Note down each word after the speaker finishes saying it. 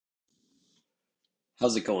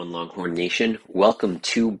How's it going, Longhorn Nation? Welcome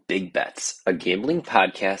to Big Bets, a gambling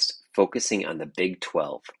podcast focusing on the Big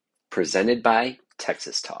 12, presented by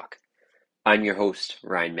Texas Talk. I'm your host,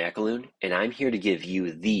 Ryan McAloon, and I'm here to give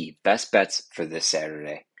you the best bets for this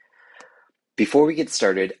Saturday. Before we get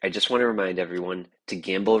started, I just want to remind everyone to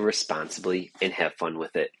gamble responsibly and have fun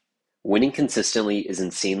with it. Winning consistently is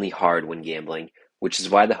insanely hard when gambling, which is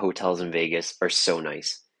why the hotels in Vegas are so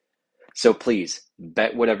nice. So please,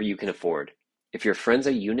 bet whatever you can afford. If your friends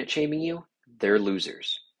are unit shaming you, they're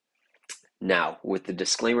losers. Now, with the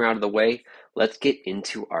disclaimer out of the way, let's get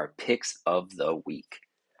into our picks of the week.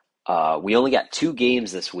 We only got two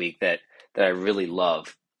games this week that I really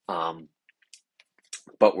love, but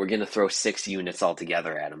we're going to throw 6 units all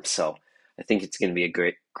together at them. So I think it's going to be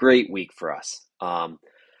a great week for us.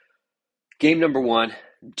 Game number one,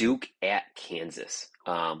 Duke at Kansas.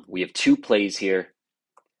 We have two plays here.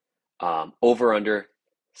 Over under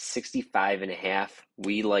 65.5.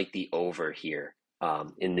 We like the over here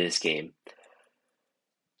in this game.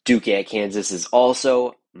 Duke at Kansas is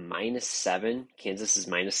also -7. Kansas is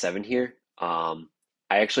 -7 here. I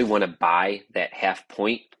actually want to buy that half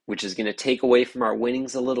point, which is going to take away from our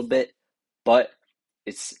winnings a little bit, but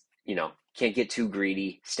it's, can't get too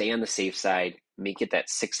greedy. Stay on the safe side. Make it that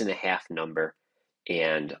 6.5 number,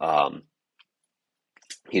 and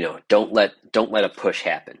don't let a push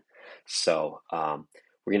happen. So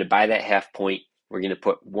we're going to buy that half point. We're going to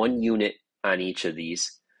put 1 unit on each of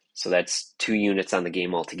these. So that's 2 units on the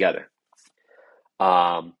game altogether.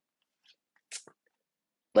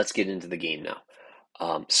 Let's get into the game now.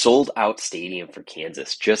 Sold out stadium for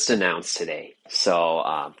Kansas just announced today. So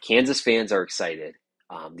Kansas fans are excited.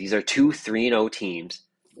 These are two 3-0 teams.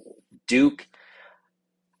 Duke,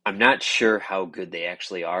 I'm not sure how good they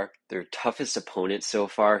actually are. Their toughest opponent so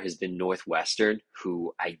far has been Northwestern,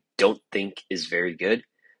 who I don't think is very good.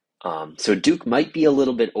 So Duke might be a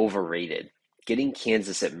little bit overrated. Getting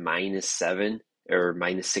Kansas at -7 or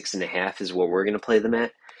 -6.5 is what we're going to play them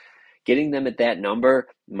at. Getting them at that number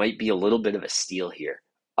might be a little bit of a steal here.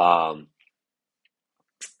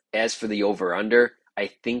 As for the over-under, I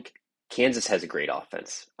think Kansas has a great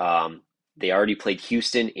offense. They already played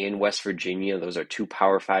Houston and West Virginia. Those are two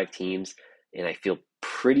Power 5 teams, and I feel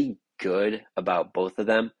pretty good about both of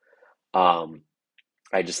them.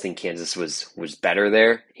 I just think Kansas was better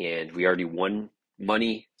there, and we already won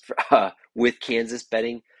money with Kansas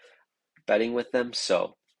betting with them.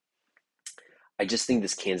 So I just think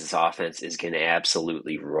this Kansas offense is going to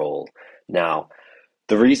absolutely roll. Now,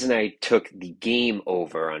 the reason I took the game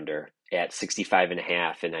over under at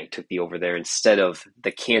 65.5 and I took the over there instead of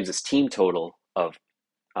the Kansas team total of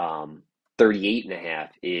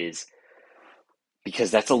 38.5 is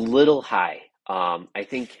because that's a little high. I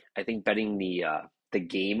think betting the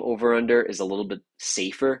game over under is a little bit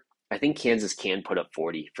safer. I think Kansas can put up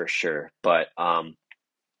 40 for sure, but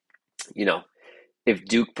you know, if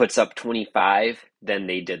Duke puts up 25, then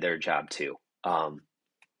they did their job too.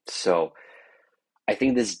 So I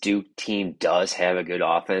think this Duke team does have a good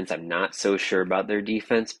offense. I'm not so sure about their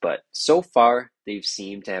defense, but so far they've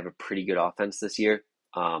seemed to have a pretty good offense this year.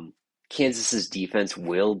 Kansas's defense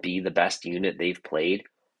will be the best unit they've played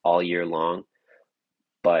all year long,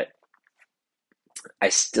 but I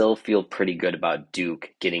still feel pretty good about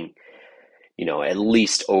Duke getting, at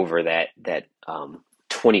least over that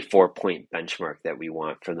 24-point benchmark that we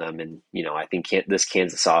want from them. And, I think this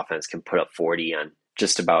Kansas offense can put up 40 on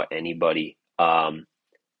just about anybody.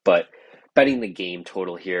 But betting the game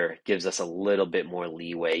total here gives us a little bit more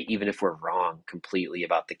leeway, even if we're wrong completely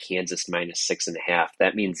about the Kansas -6.5.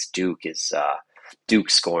 That means Duke is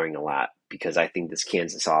scoring a lot because I think this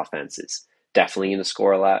Kansas offense is definitely going to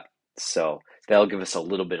score a lot. So that'll give us a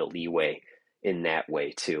little bit of leeway in that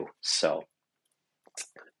way too. So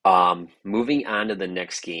moving on to the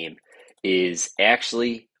next game is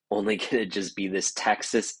actually only going to just be this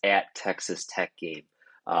Texas at Texas Tech game.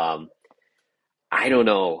 I don't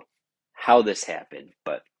know how this happened,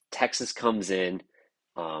 but Texas comes in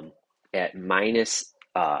at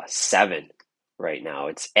 -7 right now.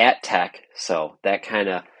 It's at Tech, so that kind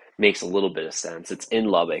of makes a little bit of sense. It's in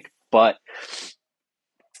Lubbock, but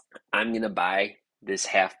I'm going to buy this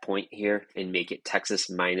half point here and make it Texas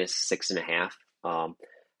 -6.5.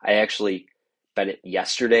 I actually bet it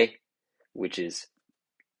yesterday, which is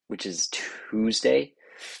Tuesday,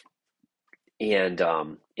 and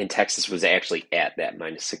Texas was actually at that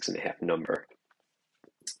 -6.5 number.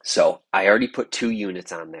 So I already put 2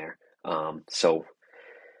 units on there. So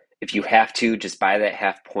if you have to, just buy that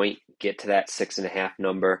half point, get to that 6.5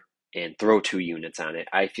 number, and throw 2 units on it.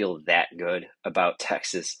 I feel that good about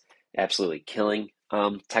Texas absolutely killing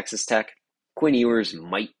Texas Tech. Quinn Ewers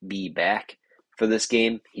might be back for this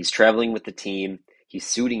game. He's traveling with the team. He's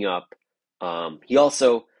suiting up. He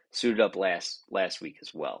also suited up last week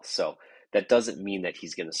as well. So that doesn't mean that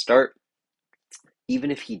he's going to start. Even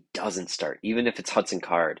if he doesn't start, even if it's Hudson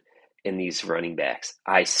Card in these running backs,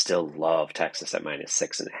 I still love Texas at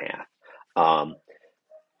 -6.5.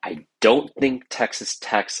 I don't think Texas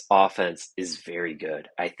Tech's offense is very good.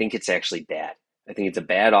 I think it's actually bad. I think it's a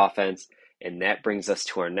bad offense, and that brings us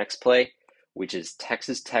to our next play, which is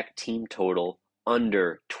Texas Tech team total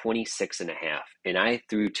under 26.5. And I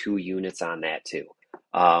threw 2 units on that too.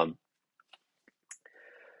 Now,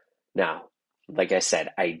 like I said,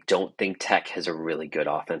 I don't think Tech has a really good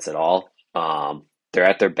offense at all. They're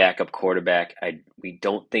at their backup quarterback. We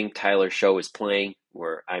don't think Tyler Show is playing.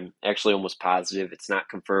 I'm actually almost positive it's not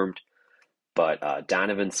confirmed, but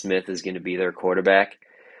Donovan Smith is going to be their quarterback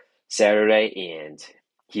Saturday, and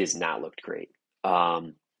he has not looked great.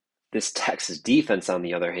 This Texas defense, on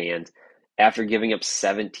the other hand, after giving up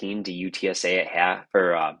 17 to UTSA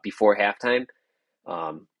before halftime,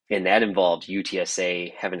 and that involved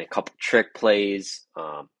UTSA having a couple trick plays,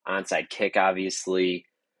 onside kick, obviously.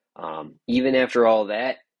 Even after all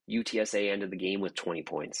that, UTSA ended the game with 20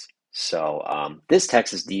 points. So this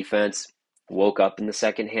Texas defense woke up in the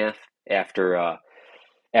second half after a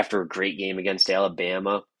great game against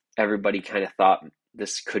Alabama. Everybody kind of thought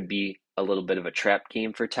this could be a little bit of a trap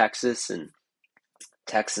game for Texas, and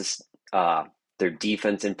Texas, their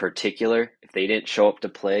defense in particular, if they didn't show up to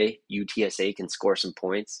play, UTSA can score some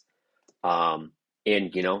points. And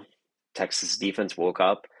Texas defense woke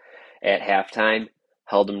up at halftime,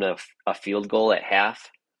 held them to a field goal at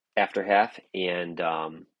after half, and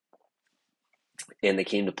they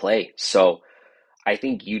came to play. So I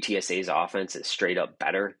think UTSA's offense is straight up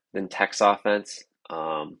better than Tech's offense.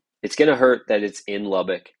 It's going to hurt that it's in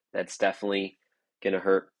Lubbock. That's definitely going to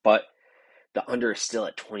hurt. But the under is still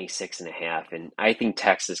at 26.5. And I think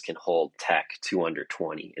Texas can hold Tech to under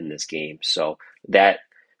 20 in this game. So that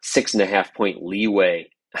 6.5 point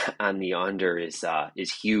leeway on the under is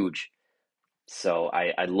huge. So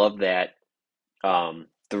I love that. The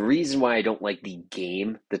reason why I don't like the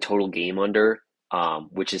total game under,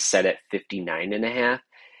 which is set at 59.5,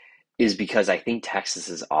 is because I think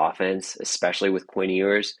Texas's offense, especially with Quinn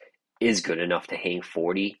Ewers, is good enough to hang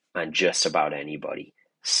 40 on just about anybody.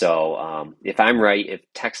 So if I'm right, if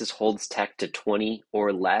Texas holds Tech to 20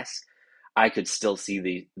 or less, I could still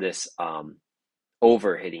see this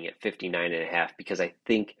over hitting at 59.5 because I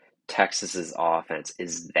think Texas's offense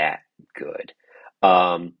is that good.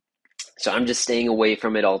 So I'm just staying away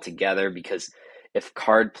from it altogether because if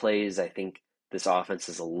Card plays, I think this offense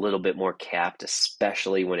is a little bit more capped,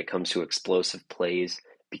 especially when it comes to explosive plays,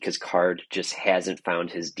 because Card just hasn't found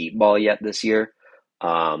his deep ball yet this year.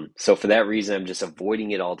 So for that reason, I'm just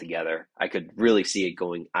avoiding it altogether. I could really see it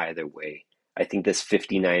going either way. I think this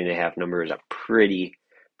 59.5 number is a pretty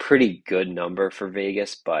good number for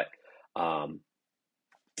Vegas, but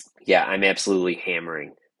yeah, I'm absolutely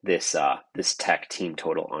hammering this Tech team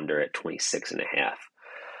total under at 26.5.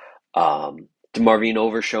 DeMarvion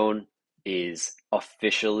Overshown is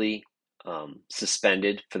officially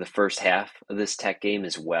suspended for the first half of this Tech game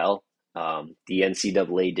as well. The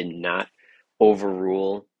NCAA did not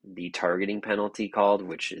overrule the targeting penalty called,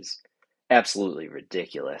 which is absolutely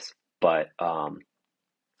ridiculous. But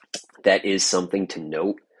that is something to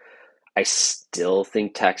note. I still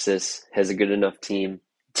think Texas has a good enough team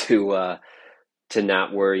to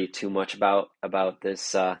not worry too much about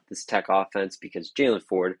this Tech offense because Jalen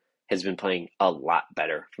Ford has been playing a lot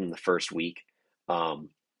better from the first week.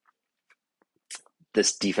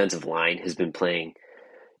 This defensive line has been playing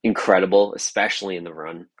incredible, especially in the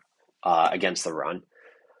run, against the run.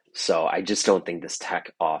 So I just don't think this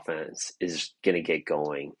Tech offense is going to get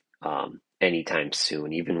going anytime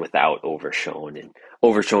soon, even without Overshown. And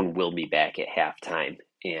Overshown will be back at halftime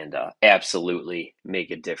and absolutely make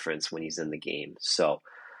a difference when he's in the game. So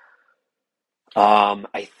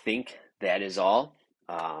I think that is all.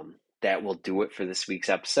 That will do it for this week's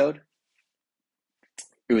episode.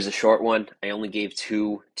 It was a short one. I only gave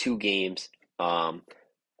two games.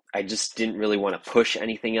 I just didn't really want to push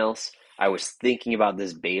anything else. I was thinking about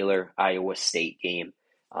this Baylor-Iowa State game.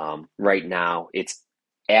 Right now, it's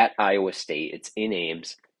at Iowa State. It's in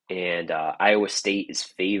Ames, and Iowa State is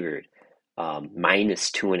favored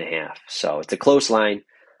 -2.5. So it's a close line.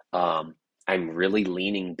 I'm really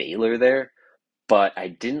leaning Baylor there, but I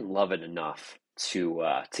didn't love it enough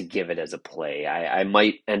to give it as a play. I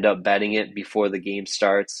might end up betting it before the game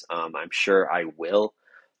starts. I'm sure I will,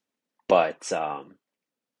 but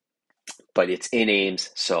it's in Ames,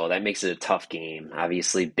 so that makes it a tough game.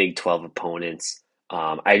 Obviously, Big 12 opponents.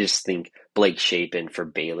 I just think Blake Shapen for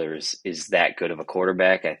Baylor is that good of a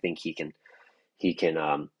quarterback. I think he can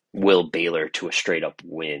will Baylor to a straight up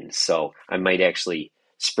win. So I might actually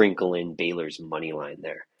sprinkle in Baylor's money line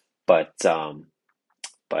there. But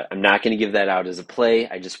I'm not going to give that out as a play.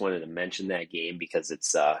 I just wanted to mention that game because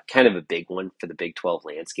it's kind of a big one for the Big 12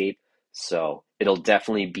 landscape. So it'll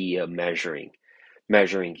definitely be a measuring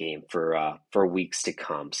game for weeks to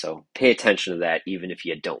come. So pay attention to that, even if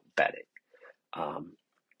you don't bet it.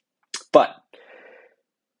 But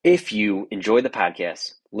if you enjoy the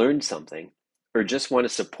podcast, learned something, or just want to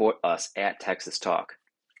support us at Texas Talk,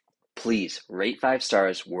 please rate 5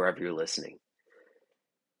 stars wherever you're listening.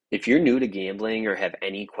 If you're new to gambling or have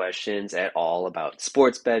any questions at all about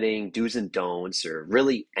sports betting, do's and don'ts, or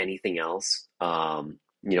really anything else,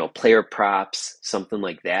 player props, something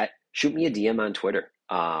like that, shoot me a DM on Twitter.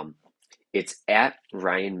 It's at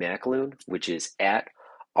Ryan McAloon, which is at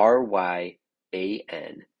RyanMcAloon.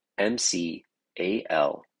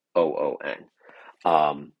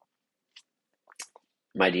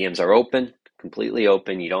 My DMs are open, completely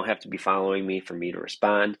open. You don't have to be following me for me to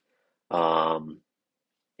respond.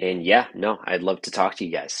 And yeah, no, I'd love to talk to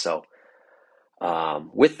you guys. So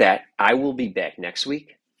with that, I will be back next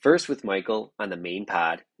week, first with Michael on the main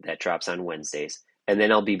pod that drops on Wednesdays. And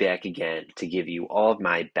then I'll be back again to give you all of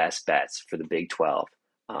my best bets for the Big 12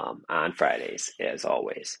 on Fridays, as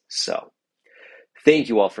always. So thank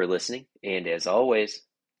you all for listening. And as always,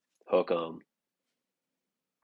 hook 'em.